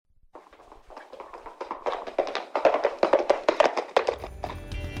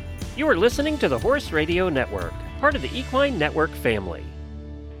You are listening to the Horse Radio Network, part of the Equine Network family.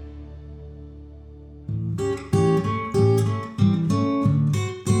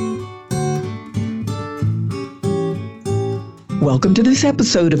 Welcome to this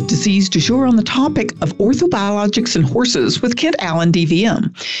episode of Disease du Jour on the topic of orthobiologics in horses with Kent Allen,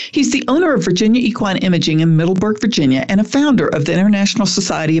 DVM. He's the owner of Virginia Equine Imaging in Middleburg, Virginia, and a founder of the International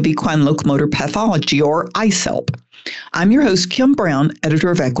Society of Equine Locomotor Pathology, or ICELP. I'm your host, Kim Brown,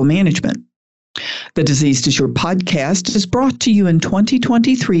 editor of Equimanagement. The Disease du Jour podcast is brought to you in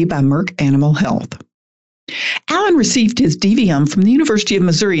 2023 by Merck Animal Health. Allen received his DVM from the University of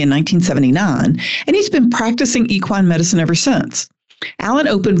Missouri in 1979, and he's been practicing equine medicine ever since. Allen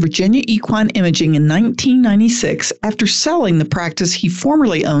opened Virginia Equine Imaging in 1996 after selling the practice he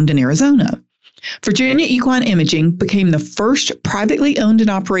formerly owned in Arizona. Virginia Equine Imaging became the first privately owned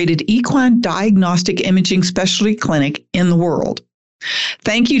and operated equine diagnostic imaging specialty clinic in the world.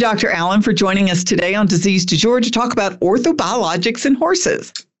 Thank you, Dr. Allen, for joining us today on Disease du Jour to talk about orthobiologics in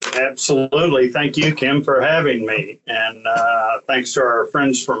horses. Absolutely. Thank you, Kim, for having me. And thanks to our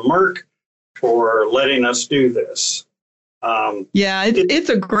friends from Merck for letting us do this. It's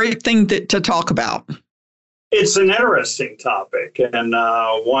a great thing to talk about. It's an interesting topic and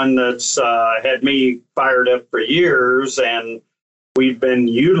one that's had me fired up for years. And we've been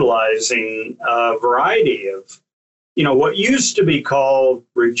utilizing a variety of, what used to be called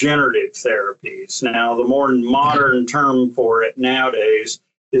regenerative therapies. Now, the more modern term for it nowadays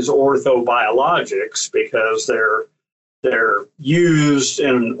is orthobiologics, because they're used in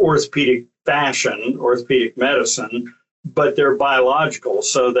an orthopedic fashion, orthopedic medicine, but they're biological,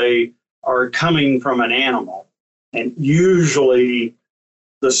 so they are coming from an animal, and usually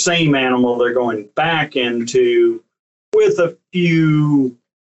the same animal they're going back into, with a few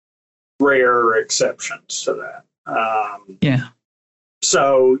rare exceptions to that.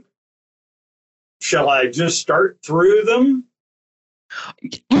 So shall I just start through them?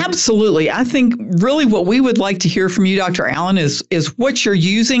 Absolutely. I think really what we would like to hear from you, Dr. Allen, is what you're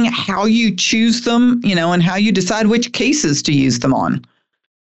using, how you choose them, and how you decide which cases to use them on.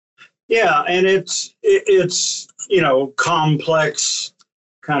 Yeah, and it's complex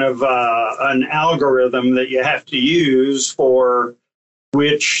kind of an algorithm that you have to use for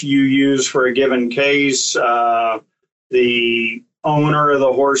which you use for a given case, the owner of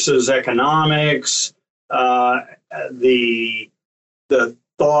the horse's economics, the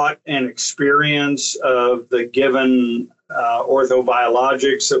thought and experience of the given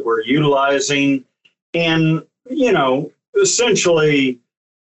orthobiologics that we're utilizing. And, essentially,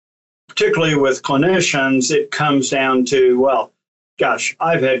 particularly with clinicians, it comes down to, well, gosh,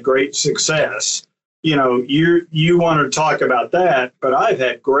 I've had great success. You want to talk about that, but I've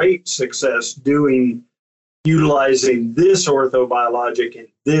had great success utilizing this orthobiologic in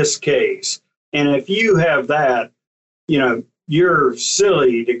this case. And if you have that, you're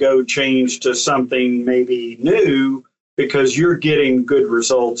silly to go change to something maybe new because you're getting good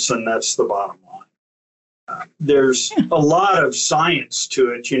results, and that's the bottom line. There's a lot of science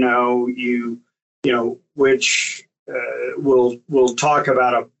to it, which we'll talk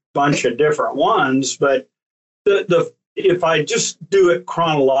about a bunch of different ones, but if I just do it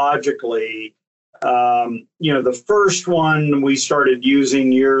chronologically, the first one we started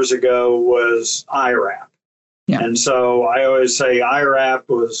using years ago was IRAP. Yeah. And so I always say IRAP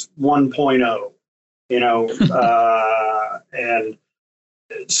was 1.0, and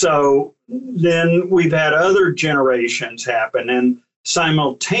so then we've had other generations happen, and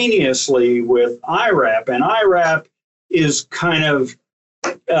simultaneously with IRAP, and IRAP is kind of,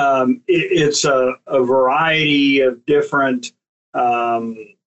 it's a variety of different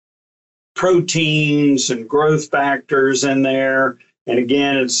proteins and growth factors in there. And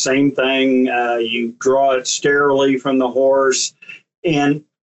again, it's the same thing. You draw it sterilely from the horse. And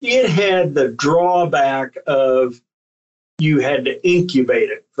it had the drawback of you had to incubate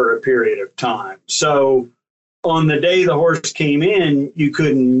it for a period of time. So on the day the horse came in, you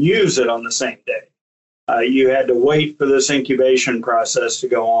couldn't use it on the same day. You had to wait for this incubation process to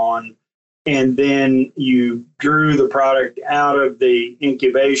go on. And then you drew the product out of the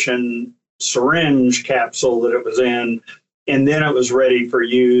incubation syringe capsule that it was in, and then it was ready for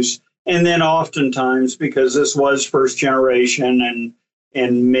use. And then oftentimes, because this was first generation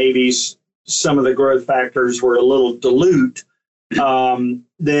and maybe some of the growth factors were a little dilute, then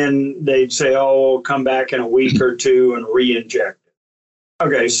they'd say, oh, we'll come back in a week or two and re-inject it.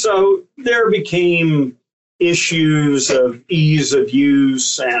 Okay, so there became issues of ease of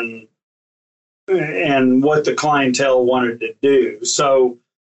use and what the clientele wanted to do. So,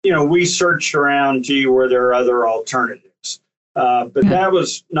 we searched around, were there other alternatives? But that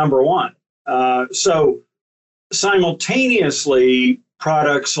was number one. So simultaneously,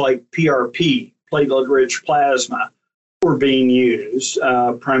 products like PRP, platelet-rich plasma, were being used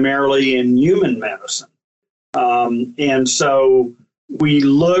primarily in human medicine. And so we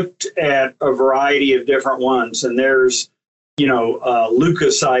looked at a variety of different ones, and there's,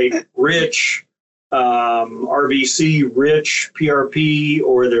 leukocyte-rich, RBC-rich PRP,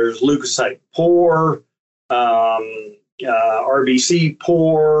 or there's leukocyte-poor,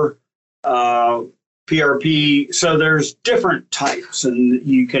 RBC-poor, PRP. So there's different types, and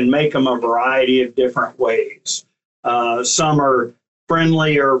you can make them a variety of different ways. Some are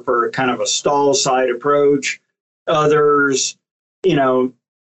friendlier for kind of a stall side approach. Others, and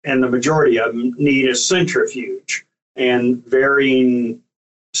the majority of them need a centrifuge and varying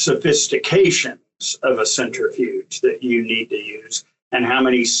sophistications of a centrifuge that you need to use, and how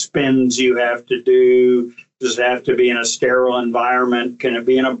many spins you have to do. Does it have to be in a sterile environment? Can it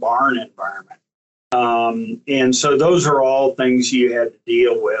be in a barn environment? And so those are all things you had to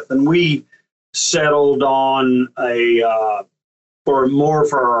deal with. And we settled on for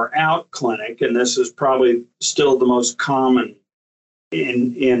our out clinic, and this is probably still the most common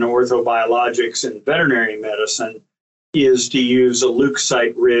in orthobiologics and veterinary medicine, is to use a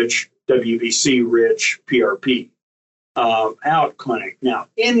leukocyte-rich, WBC-rich PRP out clinic. Now,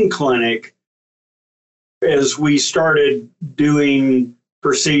 in clinic, as we started doing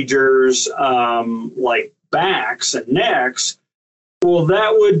procedures like backs and necks, well,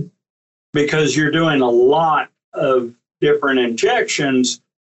 that would, because you're doing a lot of different injections,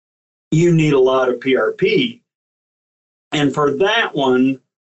 you need a lot of PRP. And for that one,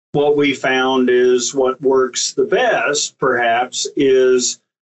 what we found is what works the best, perhaps, is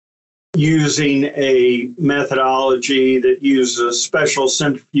using a methodology that uses a special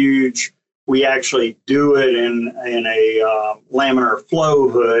centrifuge. We actually do it in a laminar flow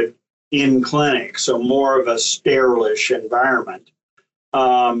hood in clinic, so more of a sterilish environment.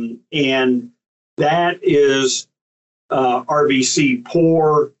 And that is RBC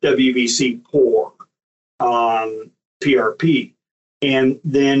poor, WBC poor PRP. And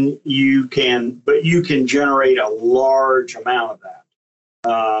then you can generate a large amount of that,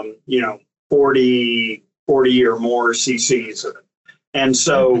 40 or more cc's of it. And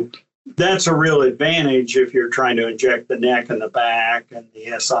so that's a real advantage if you're trying to inject the neck and the back and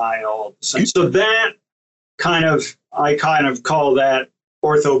the SI all at the same. So that I kind of call that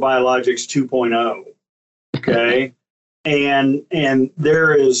Orthobiologics 2.0. Okay. And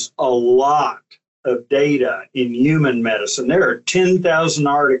there is a lot of data in human medicine. There are 10,000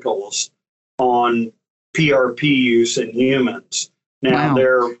 articles on PRP use in humans. Now,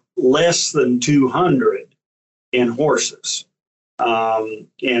 there are less than 200 in horses.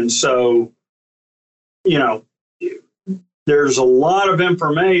 And so, there's a lot of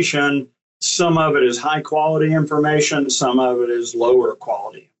information. Some of it is high quality information. Some of it is lower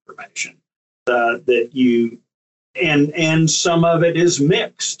quality information and some of it is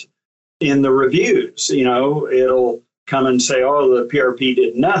mixed in the reviews. It'll come and say, oh, the PRP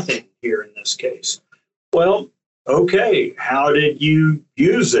did nothing here in this case. Well, okay, how did you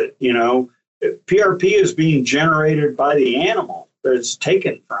use it? PRP is being generated by the animal that it's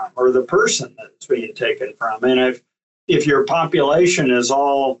taken from, or the person that it's being taken from. And if your population is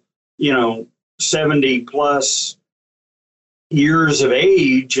all, 70 plus years of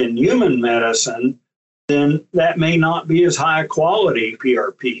age in human medicine, then that may not be as high quality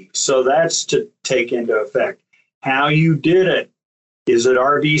PRP. So that's to take into effect. How you did it. Is it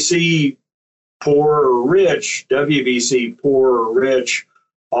RBC poor or rich, WBC poor or rich?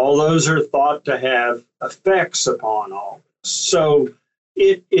 All those are thought to have effects upon all this. So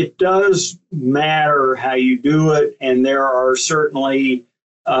it does matter how you do it. And there are certainly,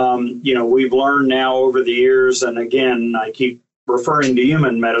 we've learned now over the years, and again, I keep referring to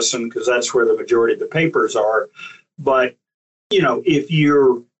human medicine because that's where the majority of the papers are. But,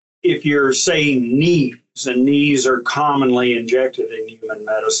 if you're saying knees, and knees are commonly injected in human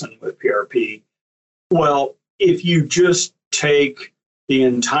medicine with PRP, well, if you just take the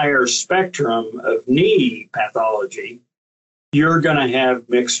entire spectrum of knee pathology, you're going to have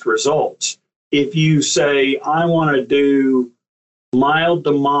mixed results. If you say, I want to do mild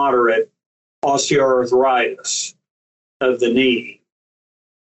to moderate osteoarthritis of the knee,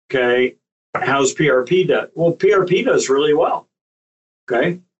 okay, how's PRP done? Well, PRP does really well,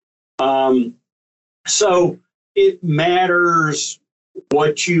 okay? So it matters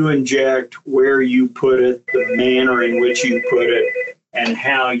what you inject, where you put it, the manner in which you put it, and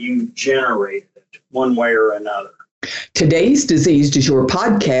how you generate it, one way or another. Today's Disease Du Jour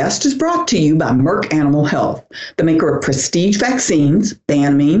podcast is brought to you by Merck Animal Health, the maker of prestige vaccines,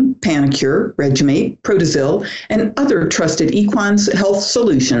 Banamine, Panacur, Regimate, Protozil, and other trusted equine health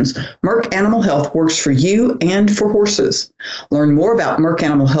solutions. Merck Animal Health works for you and for horses. Learn more about Merck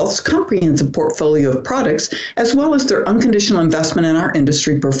Animal Health's comprehensive portfolio of products, as well as their unconditional investment in our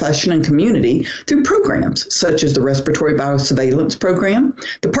industry, profession, and community through programs such as the Respiratory Biosurveillance Program,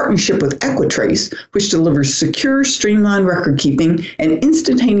 the partnership with Equitrace, which delivers secure, streamlined record keeping and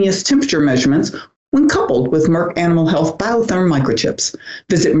instantaneous temperature measurements when coupled with Merck Animal Health Biotherm microchips.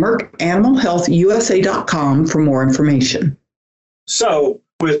 Visit MerckAnimalHealthUSA.com for more information. So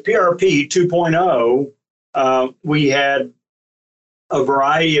with PRP 2.0, we had a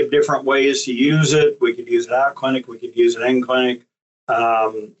variety of different ways to use it. We could use it out clinic, we could use it in clinic.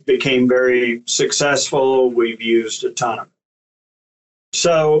 Became very successful. We've used a ton of it.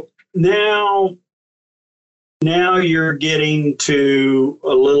 So now you're getting to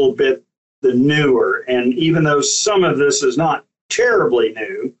a little bit the newer, and even though some of this is not terribly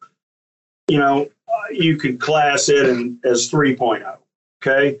new, you could class it as 3.0,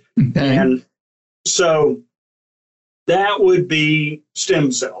 okay? And so that would be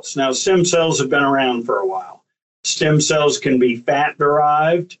stem cells. Now, stem cells have been around for a while. Stem cells can be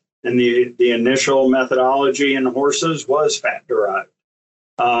fat-derived, and the initial methodology in horses was fat-derived,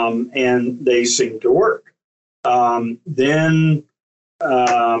 and they seem to work. Then,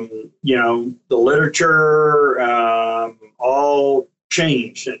 the literature all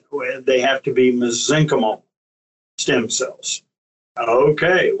changed. They have to be mesenchymal stem cells.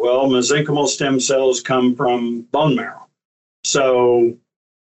 Okay, well, mesenchymal stem cells come from bone marrow. So,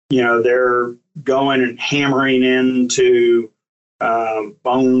 they're going and hammering into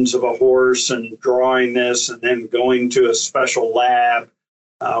bones of a horse and drawing this and then going to a special lab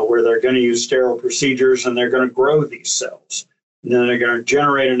where they're going to use sterile procedures, and they're going to grow these cells. And then they're going to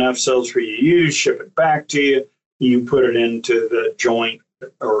generate enough cells for you to use, ship it back to you. You put it into the joint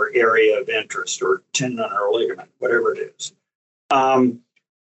or area of interest or tendon or ligament, whatever it is.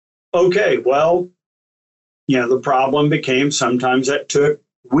 Okay, well, the problem became sometimes that took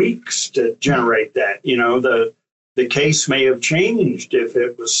weeks to generate that. The case may have changed if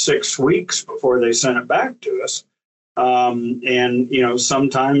it was 6 weeks before they sent it back to us.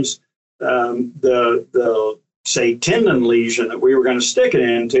 Sometimes the say tendon lesion that we were going to stick it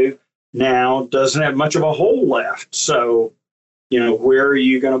into now doesn't have much of a hole left. So, where are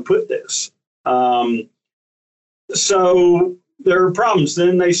you going to put this? So there are problems.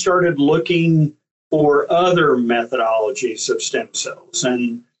 Then they started looking for other methodologies of stem cells,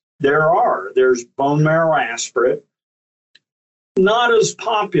 and there's bone marrow aspirate. Not as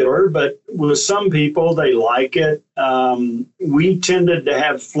popular, but with some people, they like it. We tended to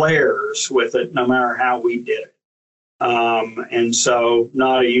have flares with it no matter how we did it. And so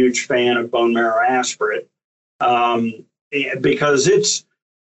not a huge fan of bone marrow aspirate because it's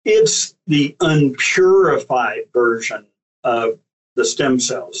the unpurified version of the stem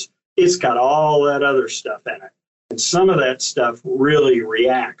cells. It's got all that other stuff in it. And some of that stuff really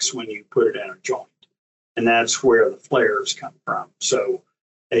reacts when you put it in a joint. And that's where the flares come from. So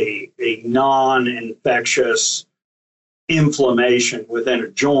a non-infectious inflammation within a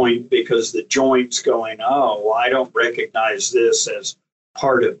joint because the joint's going, oh, I don't recognize this as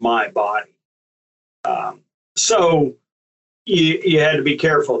part of my body. So you had to be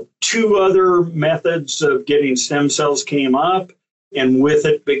careful. 2 other methods of getting stem cells came up, and with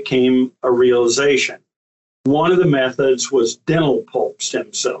it became a realization. One of the methods was dental pulp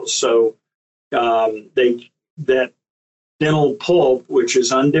stem cells. So that dental pulp, which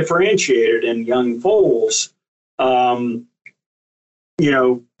is undifferentiated in young foals,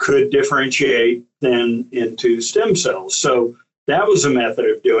 could differentiate then into stem cells. So that was a method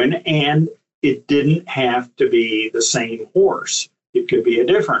of doing it, and it didn't have to be the same horse. It could be a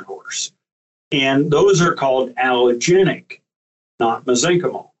different horse. And those are called allogenic, not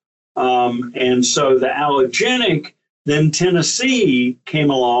mesenchymal. And so the allogenic, then Tennessee came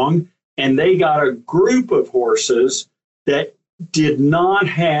along, and they got a group of horses that did not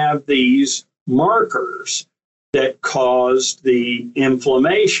have these markers that caused the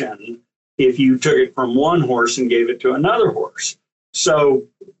inflammation if you took it from one horse and gave it to another horse. So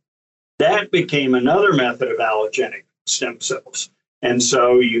that became another method of allogenic stem cells. And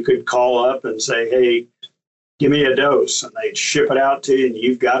so you could call up and say, hey, give me a dose, and they'd ship it out to you, and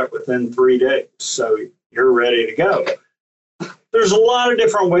you've got it within 3 days. So you're ready to go. There's a lot of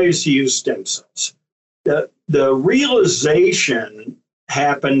different ways to use stem cells. The realization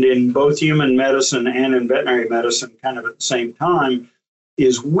happened in both human medicine and in veterinary medicine kind of at the same time,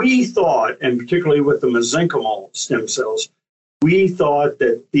 is we thought, and particularly with the mesenchymal stem cells, we thought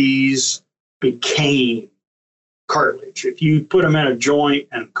that these became cartilage. If you put them in a joint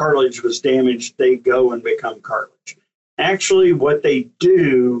and cartilage was damaged, they go and become cartilage. Actually, what they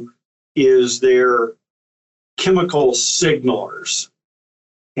do is they're chemical signalers.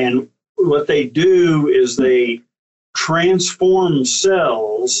 And what they do is they transform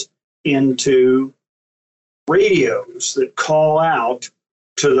cells into radios that call out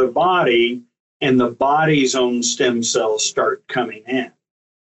to the body, and the body's own stem cells start coming in.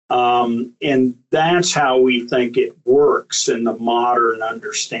 And that's how we think it works in the modern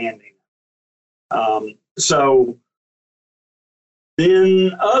understanding. So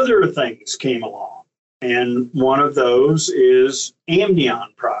then other things came along, and one of those is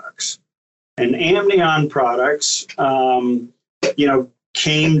amnion products. And amnion products,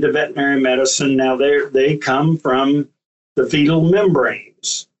 came to veterinary medicine. Now they come from the fetal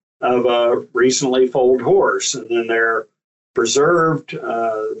membranes of a recently foaled horse, and then they're preserved.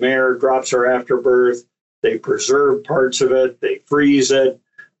 The mare drops her after birth. They preserve parts of it. They freeze it.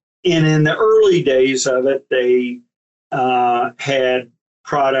 And in the early days of it, they had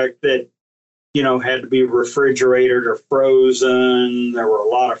product that, had to be refrigerated or frozen. There were a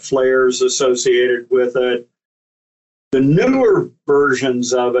lot of flares associated with it. The newer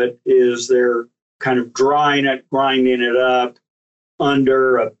versions of it is they're kind of drying it, grinding it up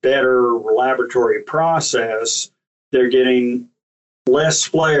under a better laboratory process. They're getting less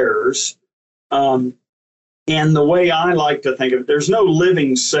flares. And the way I like to think of it, there's no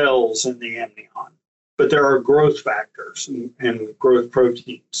living cells in the amnion, but there are growth factors and growth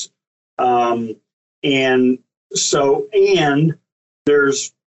proteins. And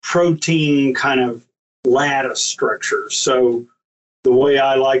there's protein kind of lattice structures. So the way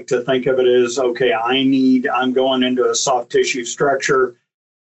I like to think of it is, okay, I'm going into a soft tissue structure.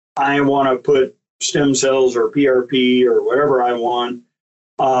 I want to put stem cells or PRP or whatever I want.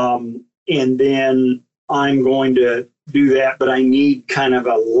 And then I'm going to do that, but I need kind of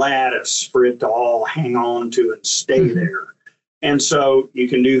a lattice for it to all hang on to and stay there. And so you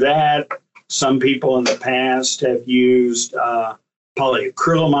can do that. Some people in the past have used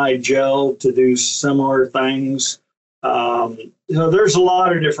polyacrylamide gel to do similar things. There's a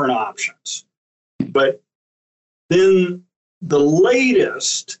lot of different options. But then the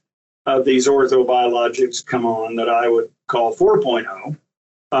latest of these orthobiologics come on that I would call 4.0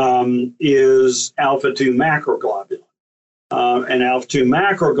 is alpha-2 macroglobulin. And alpha-2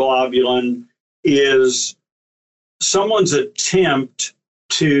 macroglobulin is someone's attempt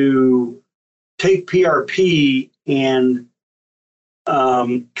to take PRP and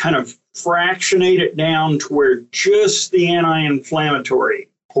kind of fractionate it down to where just the anti-inflammatory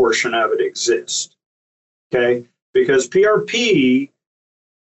portion of it exists. Okay? Because PRP,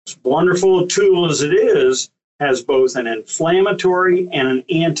 as wonderful a tool as it is, has both an inflammatory and an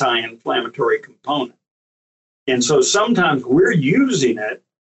anti-inflammatory component. And so sometimes we're using it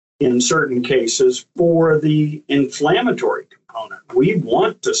in certain cases for the inflammatory component. We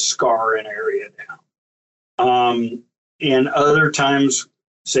want to scar an area down. And other times,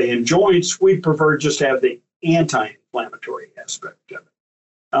 say in joints, we'd prefer just to have the anti-inflammatory aspect of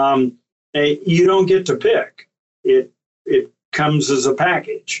it. You don't get to pick. It comes as a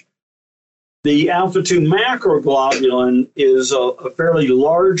package. The alpha-2 macroglobulin is a fairly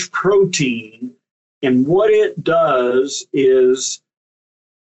large protein, and what it does is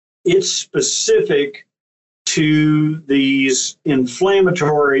it's specific to these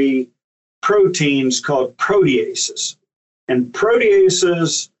inflammatory proteins called proteases. And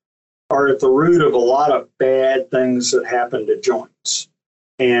proteases are at the root of a lot of bad things that happen to joints.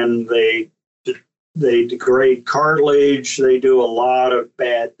 And they degrade cartilage, they do a lot of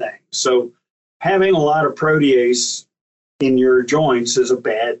bad things. So having a lot of protease in your joints is a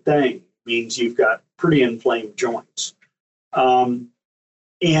bad thing. It means you've got pretty inflamed joints. And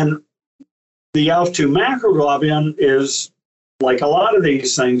the alpha-2 macroglobulin is, like a lot of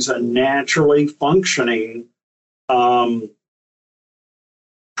these things, a naturally functioning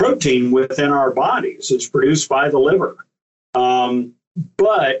protein within our bodies. It's produced by the liver.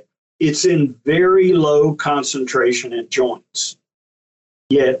 But it's in very low concentration in joints.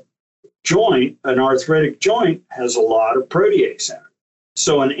 Yet an arthritic joint has a lot of protease in it.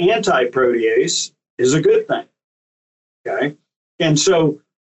 So an anti-protease is a good thing. Okay? And so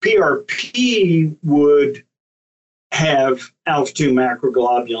PRP would have alpha-2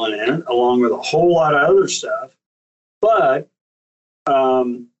 macroglobulin in it, along with a whole lot of other stuff, but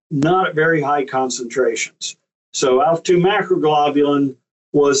not at very high concentrations. So alpha-2 macroglobulin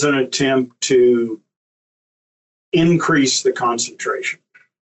was an attempt to increase the concentration.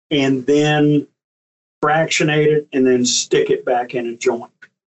 and then fractionate it and then stick it back in a joint.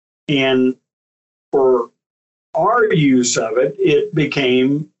 And for our use of it, it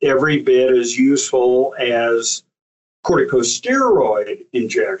became every bit as useful as corticosteroid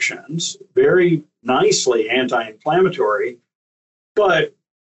injections, very nicely anti-inflammatory, but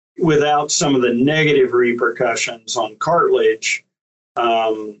without some of the negative repercussions on cartilage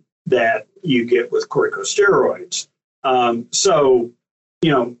that you get with corticosteroids. So,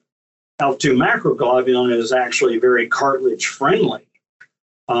 alpha-2 macroglobulin is actually very cartilage friendly.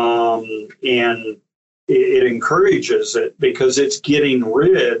 And it encourages it because it's getting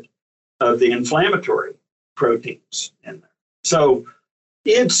rid of the inflammatory proteins in there. So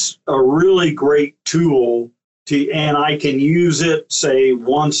it's a really great tool and I can use it, say,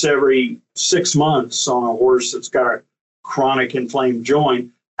 once every 6 months on a horse that's got a chronic inflamed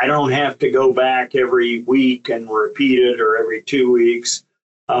joint. I don't have to go back every week and repeat it, or every 2 weeks.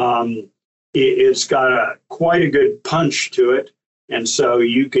 It's got quite a good punch to it. And so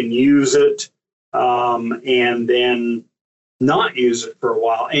you can use it and then not use it for a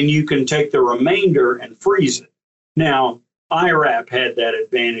while. And you can take the remainder and freeze it. Now, IRAP had that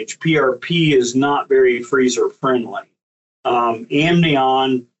advantage. PRP is not very freezer friendly.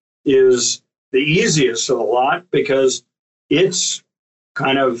 Amnion is the easiest of the lot because it's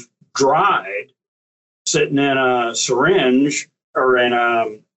kind of dried, sitting in a syringe or in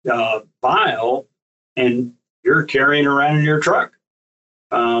a vial, and you're carrying around in your truck.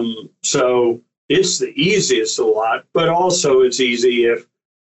 So it's the easiest of the lot, but also it's easy if,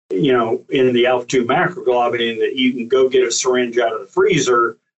 in the alpha-2 macroglobulin, that you can go get a syringe out of the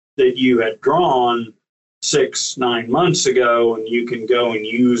freezer that you had drawn 6-9 months ago, and you can go and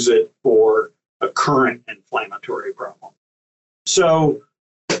use it for a current inflammatory problem. So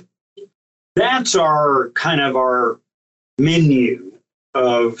that's our menu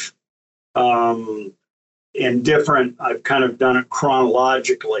of and different. I've kind of done it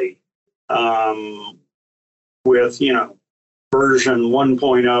chronologically with version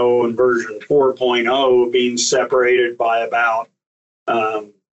 1.0 and version 4.0 being separated by about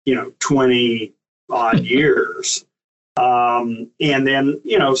 20 odd years. And then,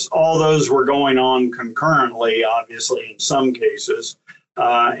 all those were going on concurrently, obviously, in some cases.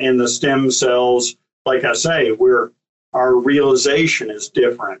 And the stem cells, like I say, our realization is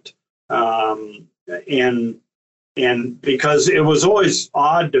different. And because it was always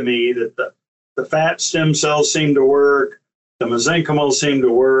odd to me that the fat stem cells seemed to work, the mesenchymal seemed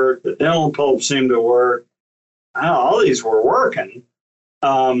to work, the dental pulp seemed to work. All these were working.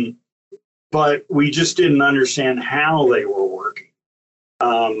 But we just didn't understand how they were working.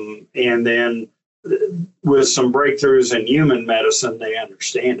 And then with some breakthroughs in human medicine, they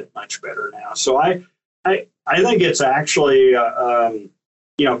understand it much better now. So I think it's actually,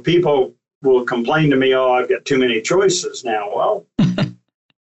 people will complain to me, I've got too many choices now. Well,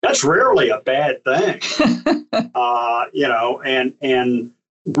 that's rarely a bad thing. And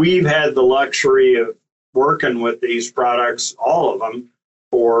we've had the luxury of working with these products, all of them,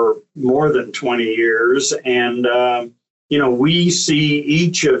 for more than 20 years. And, we see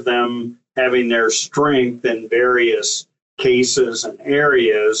each of them having their strength in various cases and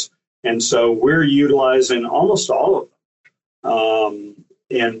areas. And so we're utilizing almost all of them.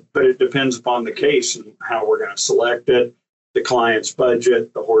 But it depends upon the case and how we're going to select it, the client's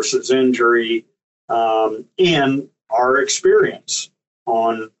budget, the horse's injury, and our experience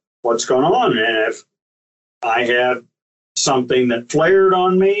on what's going on. And if I have something that flared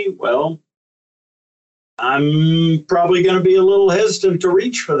on me, well, I'm probably going to be a little hesitant to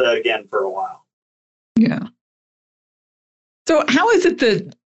reach for that again for a while. Yeah. So how is it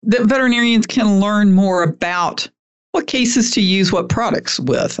that veterinarians can learn more about what cases to use what products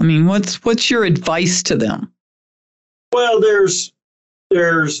with? I mean, what's your advice to them? Well, there's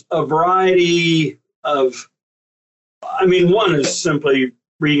a variety of, one is simply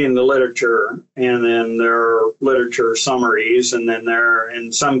reading the literature, and then there are literature summaries, and then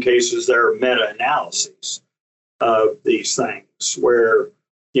in some cases, there are meta-analyses of these things where,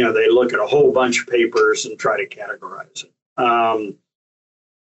 they look at a whole bunch of papers and try to categorize it.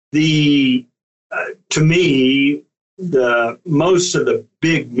 To me, most of the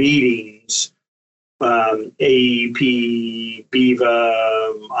big meetings, AEP,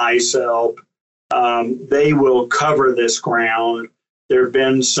 BIVA, ICELP, they will cover this ground. There have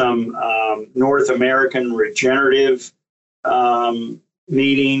been some North American regenerative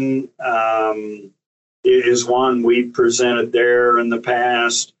meeting is one we presented there in the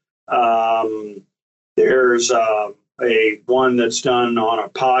past. There's one that's done on a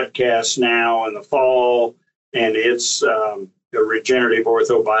podcast now in the fall, and it's a regenerative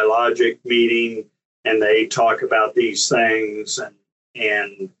orthobiologic meeting, and they talk about these things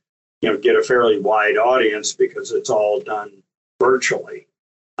and get a fairly wide audience because it's all done virtually.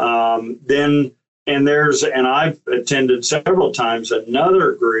 And I've attended several times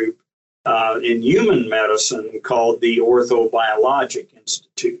another group in human medicine called the Orthobiologic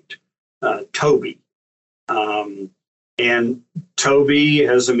Institute, TOBI. And TOBI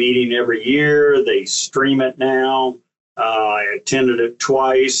has a meeting every year. They stream it now. I attended it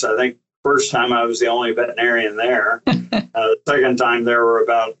twice. I think first time I was the only veterinarian there. The second time there were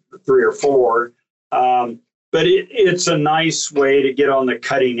about 3 or 4. But it's a nice way to get on the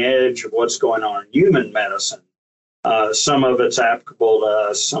cutting edge of what's going on in human medicine. Some of it's applicable to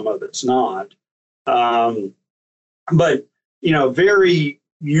us, some of it's not. But, very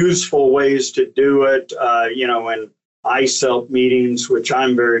useful ways to do it. In ICELP meetings, which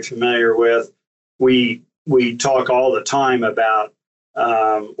I'm very familiar with, we talk all the time about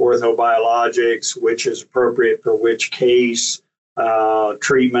orthobiologics, which is appropriate for which case,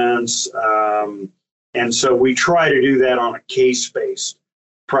 treatments. And so we try to do that on a case-based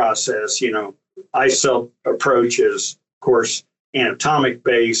process. ICELP approach is, of course,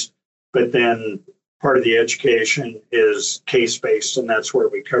 anatomic-based, but then part of the education is case-based, and that's where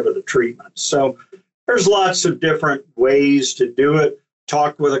we cover the treatment. So there's lots of different ways to do it.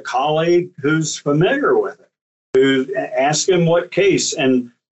 Talk with a colleague who's familiar with it, ask him what case.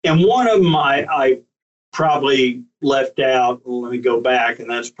 And one of them I probably left out, let me go back, and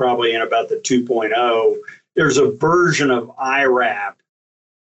that's probably in about the 2.0. There's a version of IRAP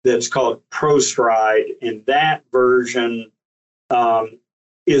that's called ProStride, and that version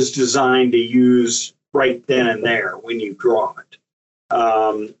is designed to use right then and there when you draw it.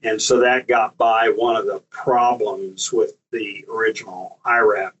 And so that got by one of the problems with the original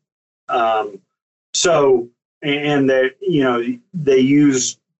IRAP. They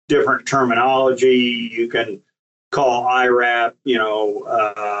use different terminology. You can call IRAP,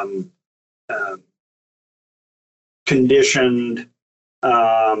 conditioned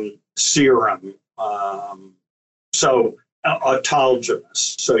serum. So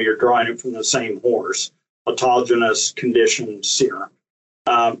autogenous. So you're drawing it from the same horse. Autogenous conditioned serum.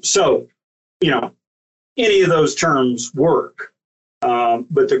 Any of those terms work.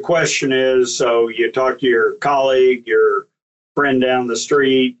 But the question is, so you talk to your colleague, your friend down the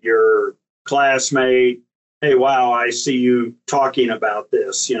street, your classmate, hey, wow, I see you talking about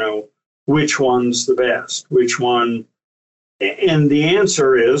this, which one's the best? Which one? And the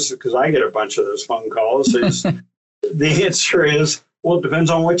answer is, because I get a bunch of those phone calls, is the answer is, well, it depends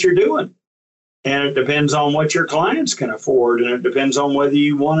on what you're doing. And it depends on what your clients can afford. And it depends on whether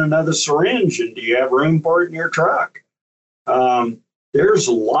you want another syringe and do you have room for it in your truck. There's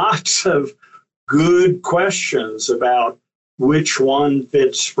lots of good questions about which one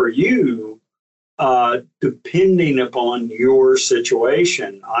fits for you, depending upon your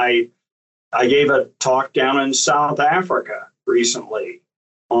situation. I gave a talk down in South Africa recently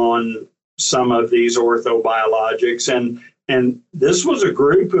on some of these orthobiologics, and this was a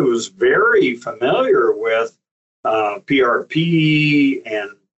group who was very familiar with PRP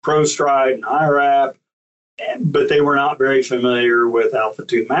and ProStride and IRAP, but they were not very familiar with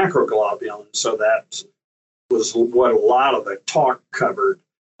alpha-2 macroglobulin. So that was what a lot of the talk covered.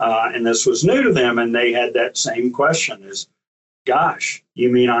 And this was new to them, and they had that same question is, gosh, you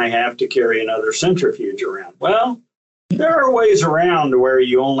mean I have to carry another centrifuge around? Well, there are ways around where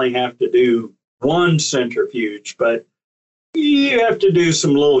you only have to do one centrifuge, but you have to do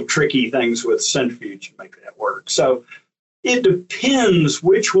some little tricky things with centrifuge to make that work. So it depends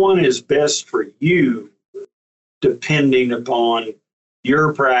which one is best for you, depending upon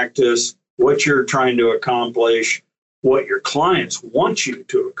your practice, what you're trying to accomplish, what your clients want you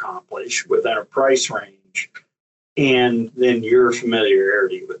to accomplish within a price range, and then your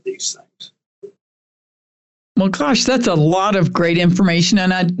familiarity with these things. Well, gosh, that's a lot of great information.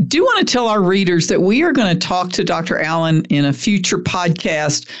 And I do want to tell our readers that we are going to talk to Dr. Allen in a future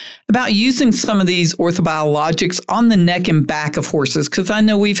podcast about using some of these orthobiologics on the neck and back of horses, because I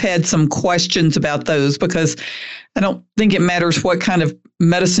know we've had some questions about those, because I don't think it matters what kind of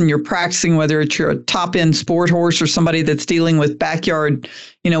medicine you're practicing, whether it's you're a top-end sport horse or somebody that's dealing with backyard,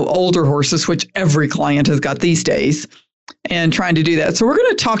 older horses, which every client has got these days, and trying to do that. So we're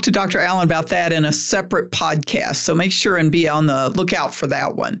going to talk to Dr. Allen about that in a separate podcast. So make sure and be on the lookout for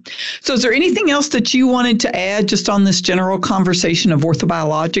that one. So is there anything else that you wanted to add just on this general conversation of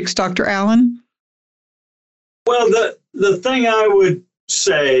orthobiologics, Dr. Allen? Well, the thing I would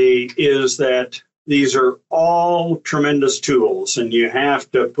say is that these are all tremendous tools, and you have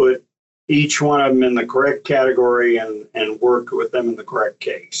to put each one of them in the correct category and work with them in the correct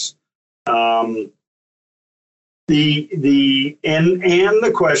case. The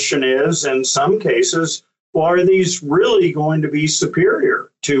question is, in some cases, well, are these really going to be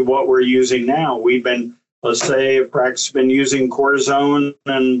superior to what we're using now? We've been, let's say, a practice has been using cortisone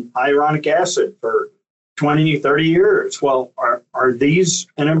and hyaluronic acid for 20, 30 years. Well, are these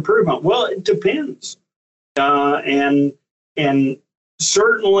an improvement? Well, it depends. And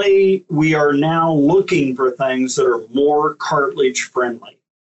certainly we are now looking for things that are more cartilage friendly.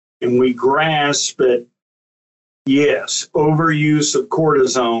 And we grasp that, yes, overuse of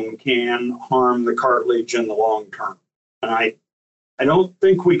cortisone can harm the cartilage in the long term. And I don't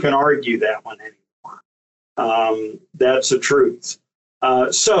think we can argue that one anymore. That's the truth.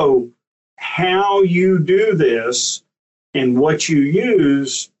 So how you do this and what you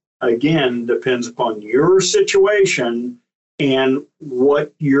use, again, depends upon your situation and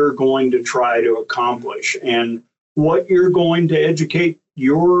what you're going to try to accomplish and what you're going to educate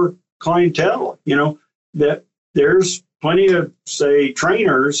your clientele. You know, that there's plenty of, say,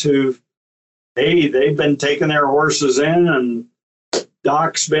 trainers who've, hey, they've been taking their horses in and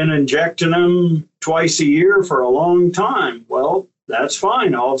doc's been injecting them twice a year for a long time. Well, that's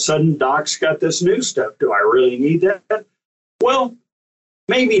fine. All of a sudden, doc's got this new stuff. Do I really need that? Well,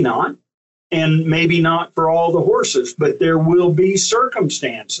 maybe not. And maybe not for all the horses, but there will be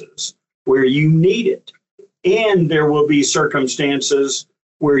circumstances where you need it. And there will be circumstances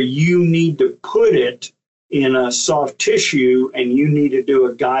where you need to put it in a soft tissue and you need to do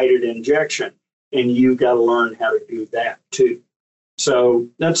a guided injection. And you've got to learn how to do that too. So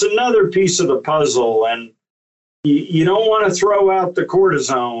that's another piece of the puzzle. And you don't want to throw out the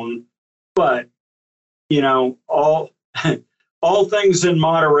cortisone, but, you know, all things in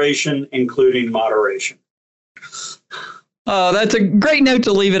moderation, including moderation. Oh, that's a great note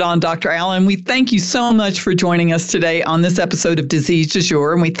to leave it on, Dr. Allen. We thank you so much for joining us today on this episode of Disease du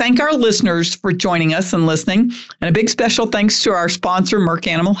Jour. And we thank our listeners for joining us and listening. And a big special thanks to our sponsor, Merck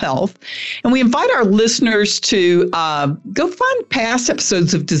Animal Health. And we invite our listeners to go find past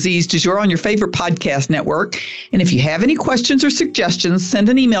episodes of Disease du Jour on your favorite podcast network. And if you have any questions or suggestions, send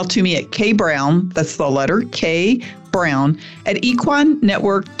an email to me at kbrown, that's the letter K, Brown, at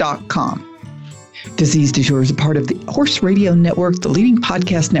equinenetwork.com. Disease du Jour is a part of the Horse Radio Network, the leading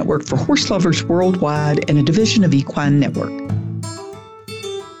podcast network for horse lovers worldwide and a division of Equine Network.